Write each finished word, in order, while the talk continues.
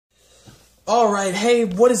Alright, hey,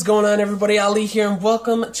 what is going on everybody? Ali here and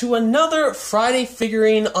welcome to another Friday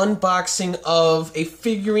figurine unboxing of a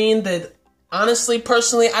figurine that honestly,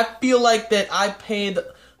 personally, I feel like that I paid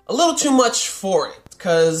a little too much for it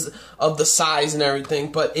because of the size and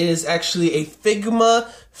everything, but it is actually a Figma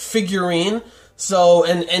figurine. So,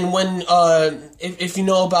 and when, if you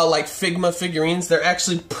know about like Figma figurines, they're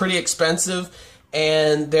actually pretty expensive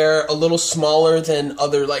and they're a little smaller than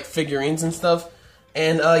other like figurines and stuff.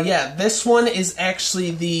 And yeah, this one is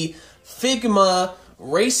actually the Figma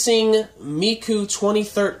Racing Miku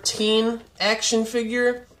 2013 action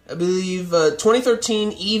figure. I believe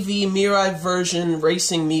 2013 EV Mirai version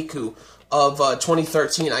Racing Miku of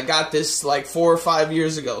 2013. I got this like 4 or 5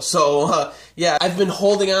 years ago. So yeah, I've been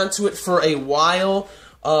holding on to it for a while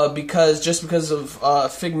because of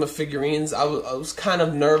Figma figurines. I was kind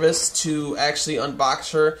of nervous to actually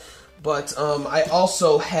unbox her, but I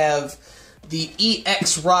also have the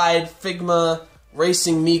EX Ride Figma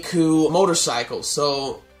Racing Miku motorcycle,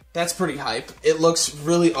 so that's pretty hype. It looks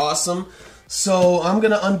really awesome. So I'm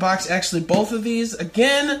gonna unbox actually both of these.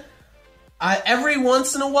 Again, every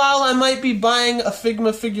once in a while I might be buying a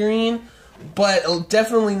Figma figurine, but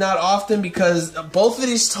definitely not often because both of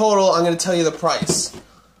these total, I'm gonna tell you the price,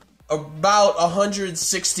 about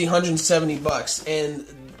 160, 170 bucks, and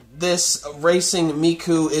this Racing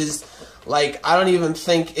Miku is like, I don't even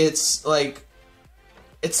think it's like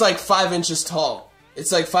 5 inches tall.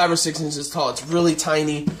 It's like 5 or 6 inches tall. It's really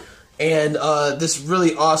tiny. And this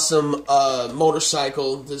really awesome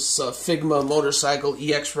motorcycle, this Figma motorcycle,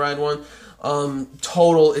 EX Ride one,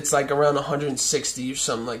 total it's like around 160 or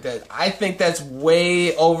something like that. I think that's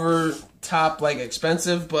way over top, like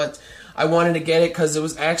expensive, but I wanted to get it because it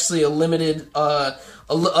was actually a limited,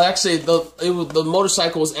 actually the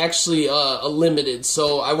motorcycle was actually a limited,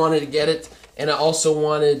 so I wanted to get it, and I also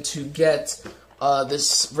wanted to get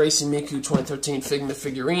this Racing Miku 2013 Figma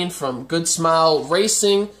figurine from Good Smile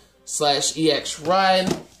Racing / EX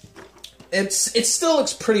Ride. It still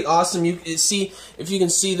looks pretty awesome. You see, if you can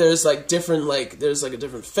see, there's like different, there's like a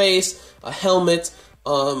different face, a helmet.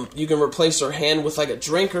 You can replace her hand with like a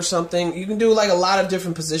drink or something. You can do like a lot of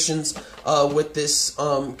different positions with this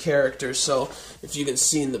character. So if you can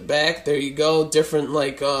see in the back, there you go, different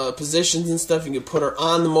like positions and stuff. You can put her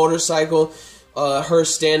on the motorcycle, her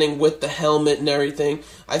standing with the helmet and everything.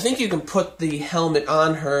 I think you can put the helmet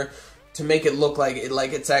on her to make it look like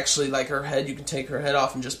it's actually like her head. You can take her head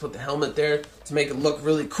off and just put the helmet there to make it look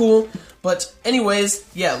really cool. But anyways,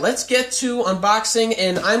 yeah, let's get to unboxing,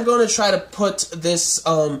 and I'm going to try to put this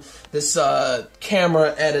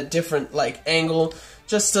camera at a different like angle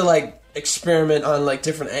just to like experiment on like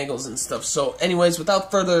different angles and stuff. So anyways,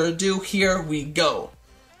 without further ado, here we go.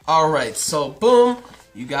 Alright, so boom,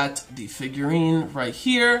 you got the figurine right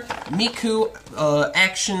here, Miku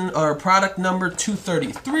action or product number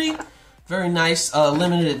 233. Very nice,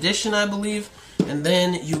 limited edition, I believe. And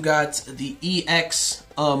then you got the EX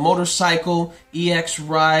motorcycle, EX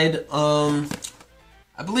Ride. I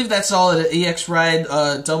believe that's all. EX Ride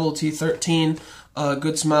double T13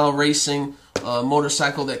 Good Smile Racing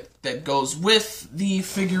motorcycle that goes with the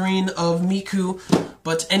figurine of Miku.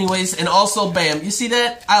 But anyways, and also, bam, you see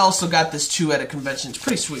that? I also got this too at a convention. It's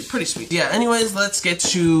pretty sweet, pretty sweet. Yeah, anyways, let's get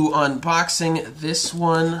to unboxing this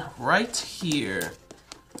one right here.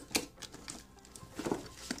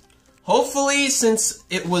 Hopefully, since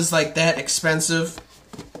it was like that expensive,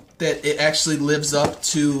 that it actually lives up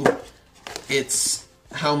to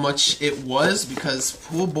how much it was, because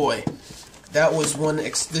oh boy, that was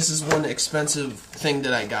this is one expensive thing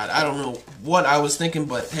that I got. I don't know what I was thinking,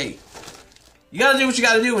 but hey, you gotta do what you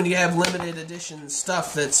gotta do when you have limited edition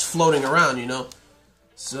stuff that's floating around, you know.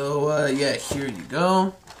 So yeah, here you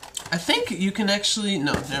go. I think you can actually,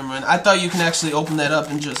 no, never mind. I thought you can actually open that up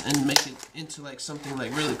and make it into like something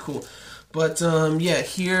like really cool. But yeah,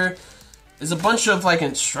 here is a bunch of like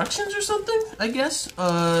instructions or something, I guess.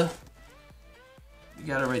 You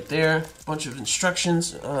got it right there. Bunch of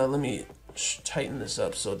instructions. Let me tighten this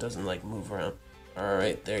up so it doesn't like move around.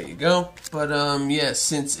 Alright, there you go. But yeah,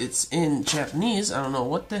 since it's in Japanese, I don't know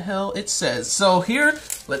what the hell it says. So here,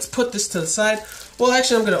 let's put this to the side. Well,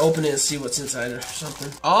 actually, I'm going to open it and see what's inside or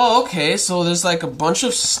something. Oh, okay, so there's like a bunch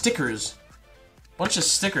of stickers. Bunch of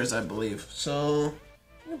stickers, I believe. So,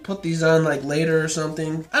 I'll put these on like later or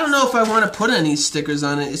something. I don't know if I want to put any stickers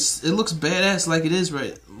on it. It looks badass like it is,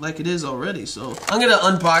 right? Like it is already. So, I'm going to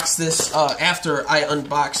unbox this after I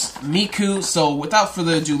unbox Miku. So, without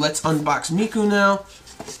further ado, let's unbox Miku now.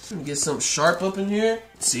 Let me get something sharp up in here.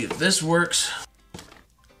 Let's see if this works.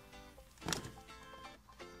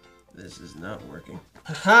 This is not working.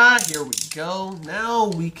 Haha, here we go. Now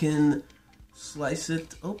we can slice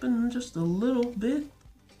it open just a little bit.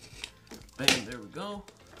 Bam, there we go.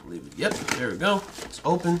 Leave it. Yep, there we go. It's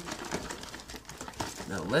open.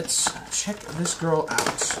 Now let's check this girl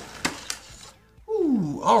out.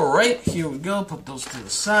 Ooh, alright, here we go. Put those to the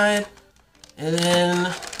side. And then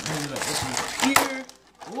I'm gonna open it here.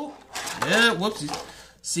 Oh, yeah, whoopsies.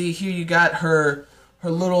 See, here you got her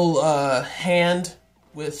little hand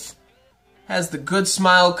with, has the Good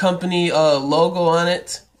Smile Company logo on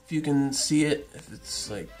it. If you can see it, if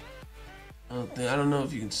it's like, I don't know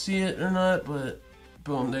if you can see it or not, but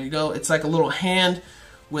boom, there you go. It's like a little hand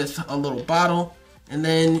with a little bottle. And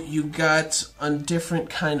then you got a different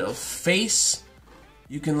kind of face.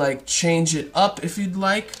 You can like change it up if you'd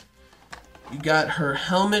like. You got her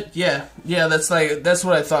helmet. Yeah, that's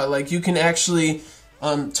what I thought. Like you can actually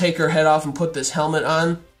take her head off and put this helmet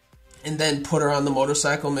on, and then put her on the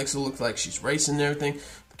motorcycle. Makes it look like she's racing and everything.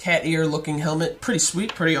 Cat ear looking helmet. Pretty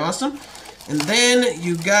sweet, pretty awesome. And then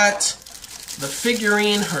you got the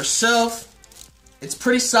figurine herself. It's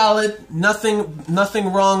pretty solid.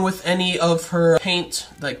 Nothing wrong with any of her paint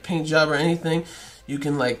job or anything. You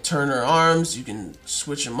can like turn her arms, you can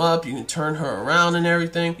switch them up, you can turn her around and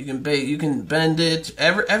everything. You can bend it.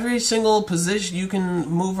 Every single position, you can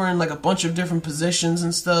move her in like a bunch of different positions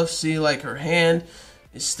and stuff. See, like her hand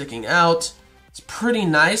is sticking out. It's pretty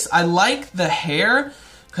nice. I like the hair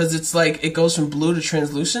because it's like it goes from blue to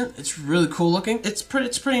translucent. It's really cool looking. It's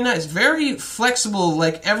pretty nice. Very flexible.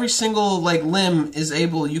 Like every single like limb is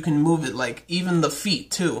able. You can move it. Like even the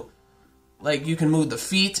feet too. Like you can move the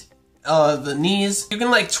feet. The knees. You can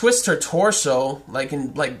like twist her torso like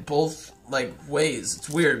in like both like ways. It's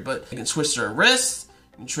weird, but you can twist her wrist,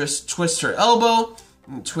 you can twist her elbow,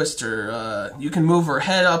 you can twist her you can move her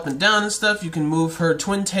head up and down and stuff. You can move her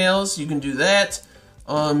twin tails, you can do that.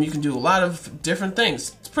 You can do a lot of different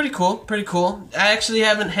things. It's pretty cool, I actually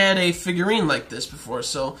haven't had a figurine like this before,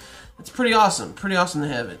 so it's pretty awesome to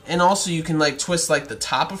have it. And also you can like twist like the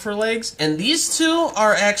top of her legs. And these two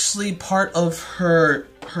are actually part of her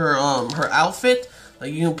outfit.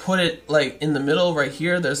 Like you can put it like in the middle right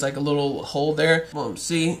here. There's like a little hole there. Boom,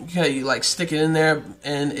 see? You like stick it in there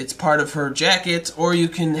and it's part of her jacket. Or you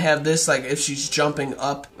can have this like if she's jumping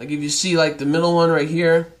up. Like if you see like the middle one right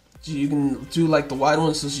here, you can do like the wide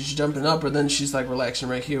one so she's jumping up, or then she's like relaxing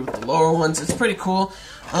right here with the lower ones. It's pretty cool.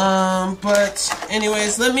 But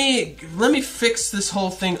anyways, let me fix this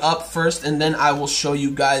whole thing up first, and then I will show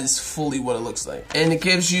you guys fully what it looks like. And it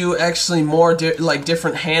gives you actually more like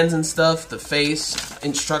different hands and stuff, the face,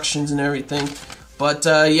 instructions and everything. But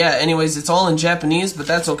yeah, anyways, it's all in Japanese, but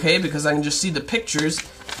that's okay because I can just see the pictures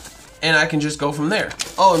and I can just go from there.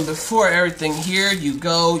 Oh, and before everything, here you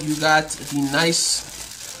go. You got the nice.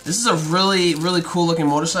 This is a really cool looking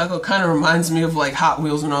motorcycle. It kind of reminds me of like Hot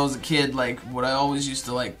Wheels when I was a kid, like what I always used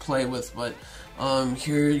to like play with. But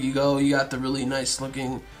here you go. You got the really nice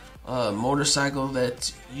looking motorcycle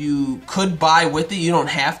that you could buy with it. You don't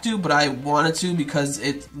have to, but I wanted to because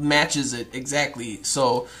it matches it exactly.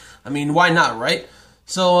 So I mean, why not, right?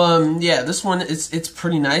 So yeah, this one it's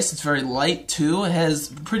pretty nice. It's very light too. It has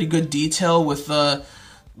pretty good detail with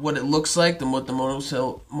what it looks like and what the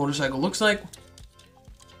motorcycle looks like.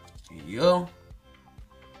 Here you go.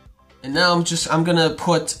 And now I'm gonna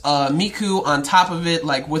put Miku on top of it,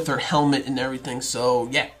 like with her helmet and everything. So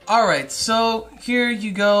yeah. Alright, so here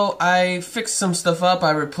you go. I fixed some stuff up.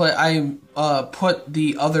 I put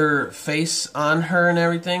the other face on her and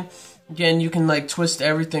everything. Again, you can like twist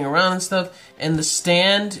everything around and stuff. And the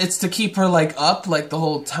stand, it's to keep her like up like the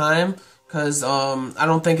whole time, because I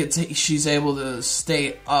don't think she's able to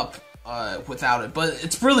stay up without it. But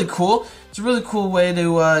it's really cool. It's a really cool way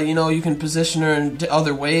to, you know, you can position her in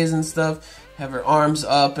other ways and stuff. Have her arms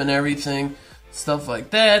up and everything, stuff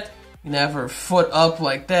like that. You can have her foot up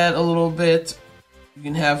like that a little bit. You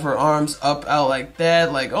can have her arms up out like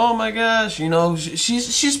that. Like, oh my gosh, you know,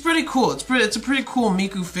 she's pretty cool. It's a pretty cool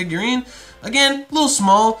Miku figurine. Again, a little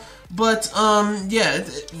small, but yeah,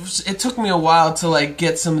 it took me a while to like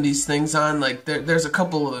get some of these things on. Like, there's a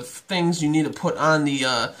couple of things you need to put on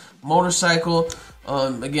the motorcycle.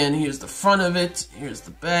 Again, here's the front of it, here's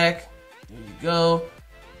the back, there you go.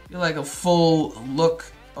 Get like a full look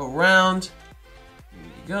around, there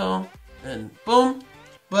you go, and boom.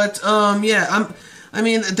 But yeah, I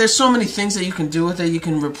mean, there's so many things that you can do with it. You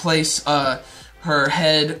can replace her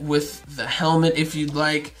head with the helmet if you'd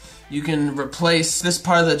like. You can replace this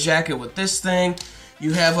part of the jacket with this thing.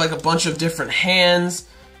 You have like a bunch of different hands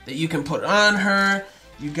that you can put on her.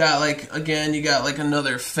 You got like, again, you got like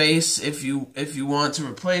another face if you want to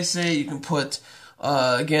replace it. You can put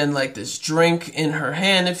again like this drink in her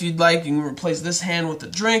hand if you'd like. You can replace this hand with the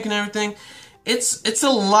drink and everything. it's a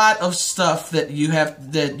lot of stuff that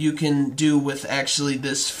you can do with actually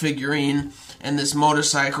this figurine and this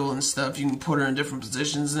motorcycle and stuff. You can put her in different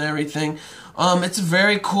positions and everything. It's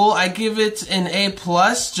very cool. I give it an A+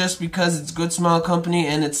 just because it's Good Smile Company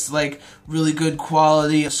and it's like really good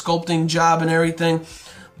quality sculpting job and everything.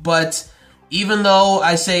 But even though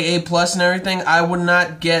I say A+ and everything, I would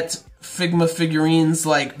not get Figma figurines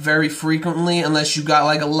like very frequently unless you got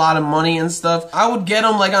like a lot of money and stuff. I would get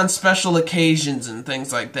them like on special occasions and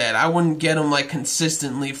things like that. I wouldn't get them like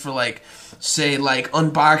consistently for like, say, like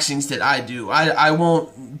unboxings that I do. I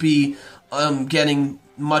won't be getting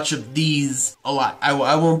much of these a lot.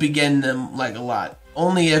 I won't be getting them like a lot.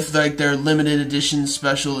 Only if like they're limited edition,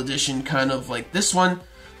 special edition, kind of like this one.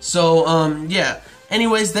 So yeah.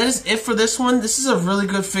 Anyways, that is it for this one. This is a really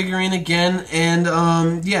good figurine again,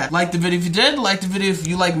 and yeah, like the video if you did, like the video if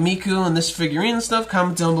you like Miku and this figurine and stuff.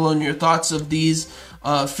 Comment down below on your thoughts of these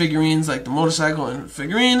figurines, like the motorcycle and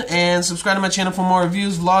figurine, and subscribe to my channel for more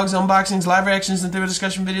reviews, vlogs, unboxings, live reactions, and theory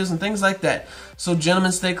discussion videos, and things like that. So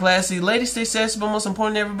gentlemen, stay classy, ladies, stay sassy, but most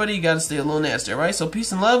important to everybody, you gotta stay a little nasty, alright? So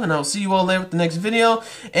peace and love, and I'll see you all later with the next video,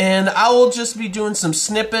 and I will just be doing some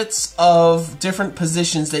snippets of different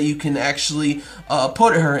positions that you can actually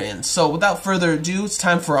put her in. So without further ado, it's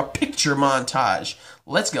time for a picture montage.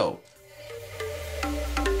 Let's go.